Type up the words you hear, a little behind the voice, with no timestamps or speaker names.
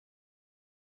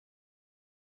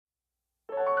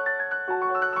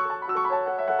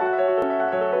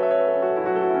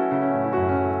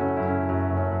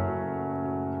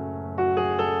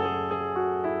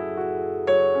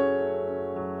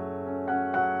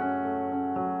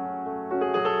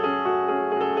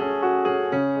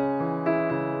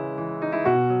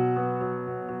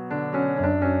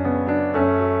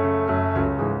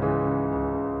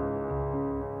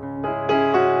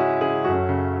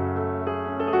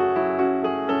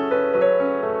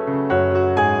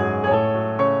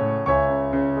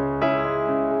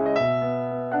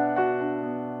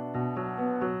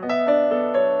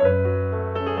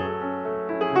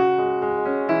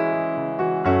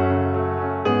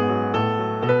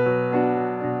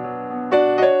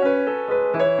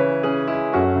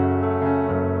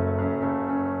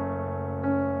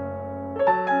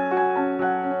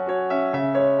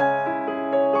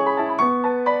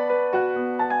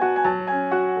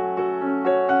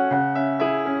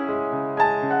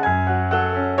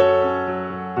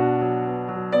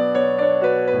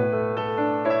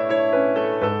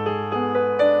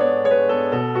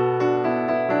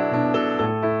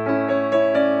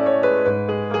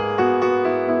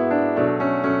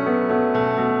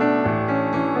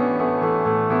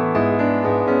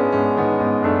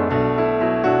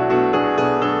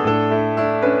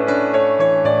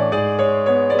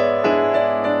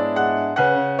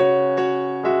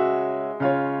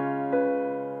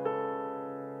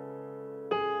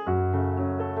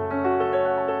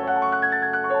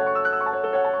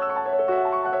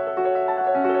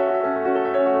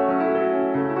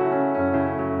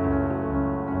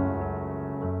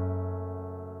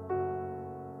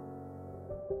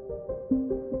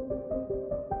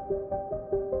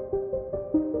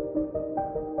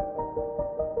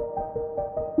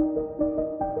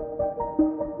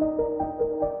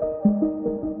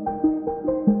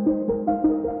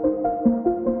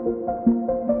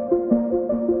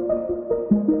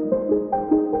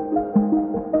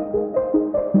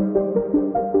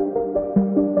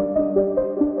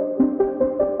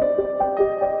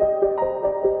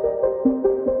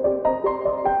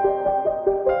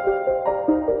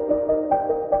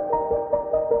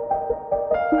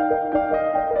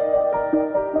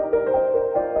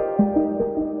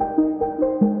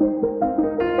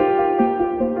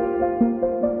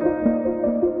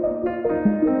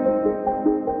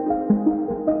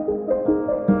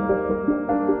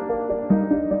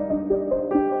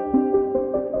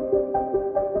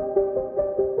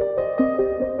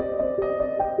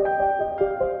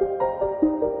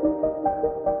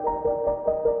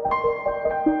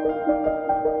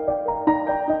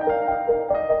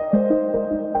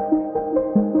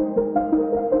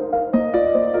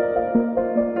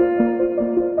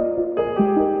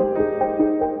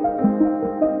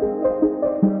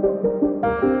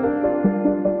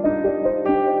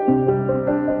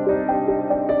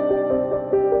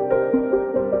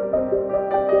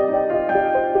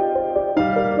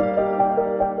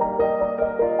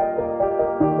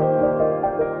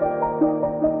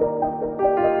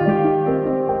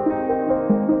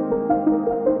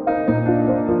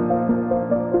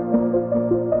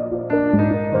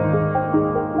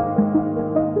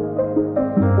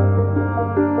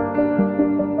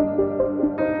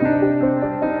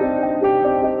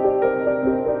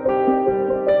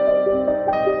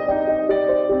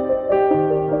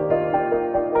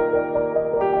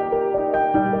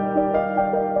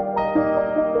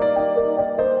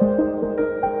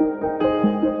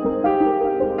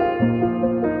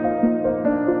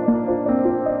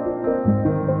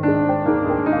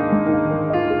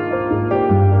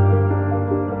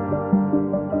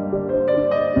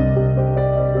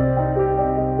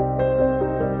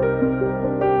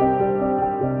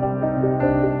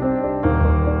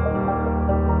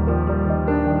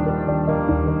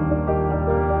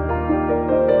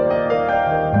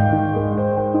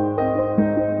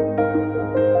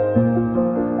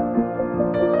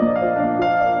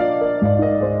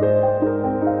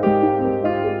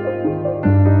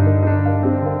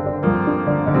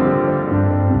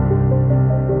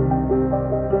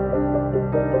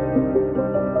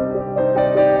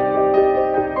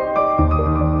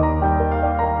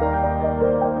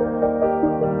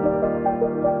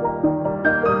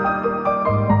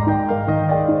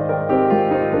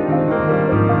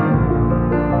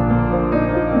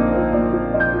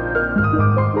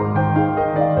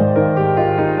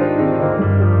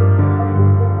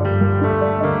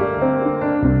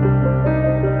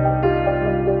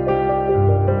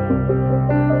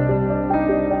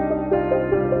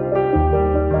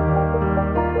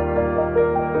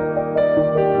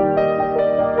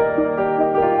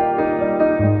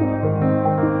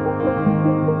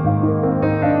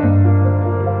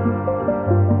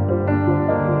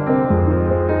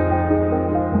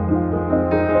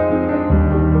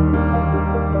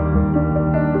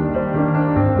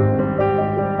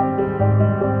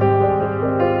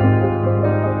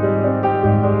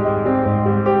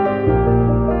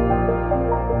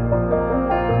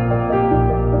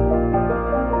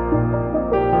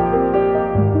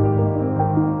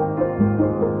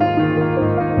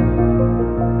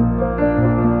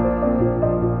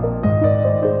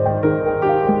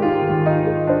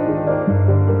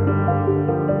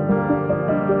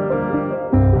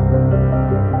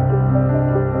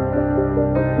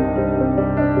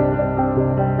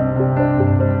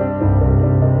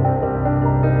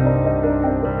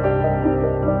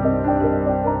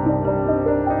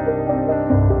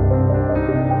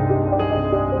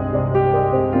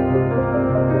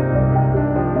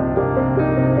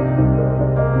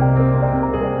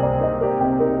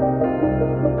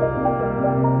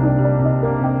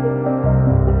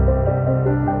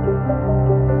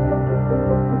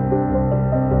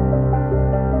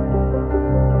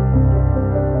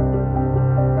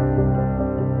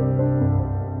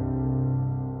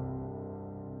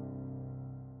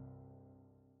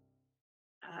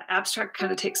Abstract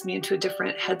kind of takes me into a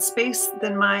different headspace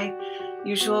than my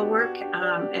usual work,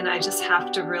 and I just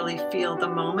have to really feel the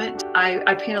moment.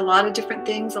 I paint a lot of different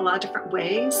things, a lot of different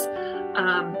ways,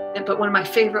 but one of my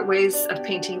favorite ways of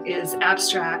painting is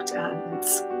abstract.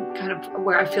 It's kind of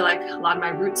where I feel like a lot of my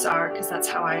roots are, because that's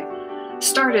how I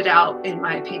started out in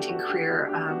my painting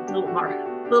career, a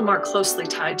little more closely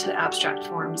tied to abstract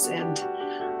forms. And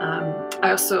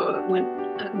I also,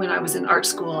 when I was in art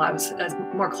school, I was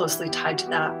more closely tied to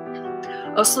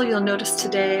that. Also, you'll notice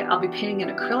today I'll be painting in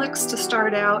acrylics to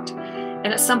start out, and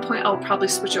at some point I'll probably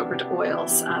switch over to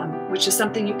oils, which is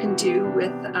something you can do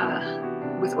with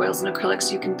oils and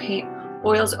acrylics. You can paint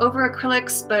oils over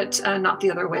acrylics, but not the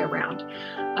other way around.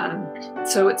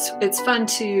 So it's fun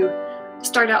to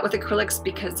start out with acrylics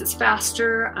because it's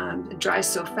faster, it dries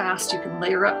so fast, you can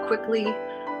layer up quickly,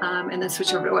 and then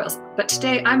switch over to oils. But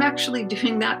today I'm actually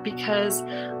doing that because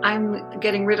I'm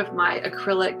getting rid of my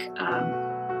acrylic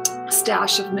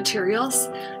stash of materials,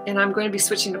 and I'm going to be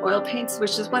switching to oil paints,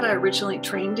 which is what I originally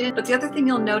trained in. But the other thing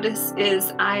you'll notice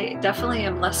is I definitely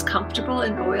am less comfortable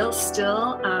in oils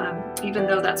still, even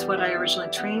though that's what I originally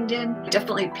trained in. I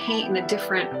definitely paint in a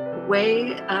different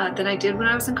way than I did when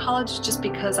I was in college, just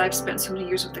because I've spent so many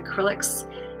years with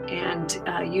acrylics and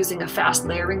using a fast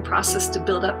layering process to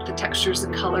build up the textures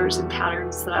and colors and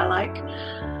patterns that I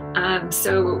like.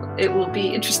 So it will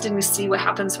be interesting to see what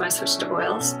happens when I switch to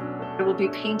oils. I will be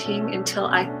painting until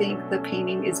I think the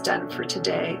painting is done for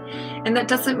today. And that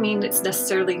doesn't mean it's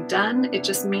necessarily done. It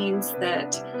just means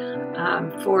that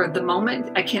for the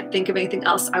moment, I can't think of anything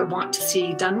else I want to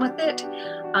see done with it.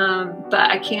 But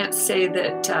I can't say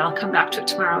that I'll come back to it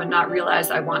tomorrow and not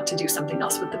realize I want to do something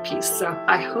else with the piece. So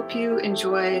I hope you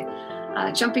enjoy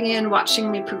jumping in, watching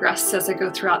me progress as I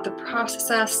go throughout the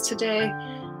process today.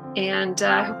 And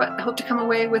I hope to come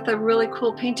away with a really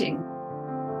cool painting.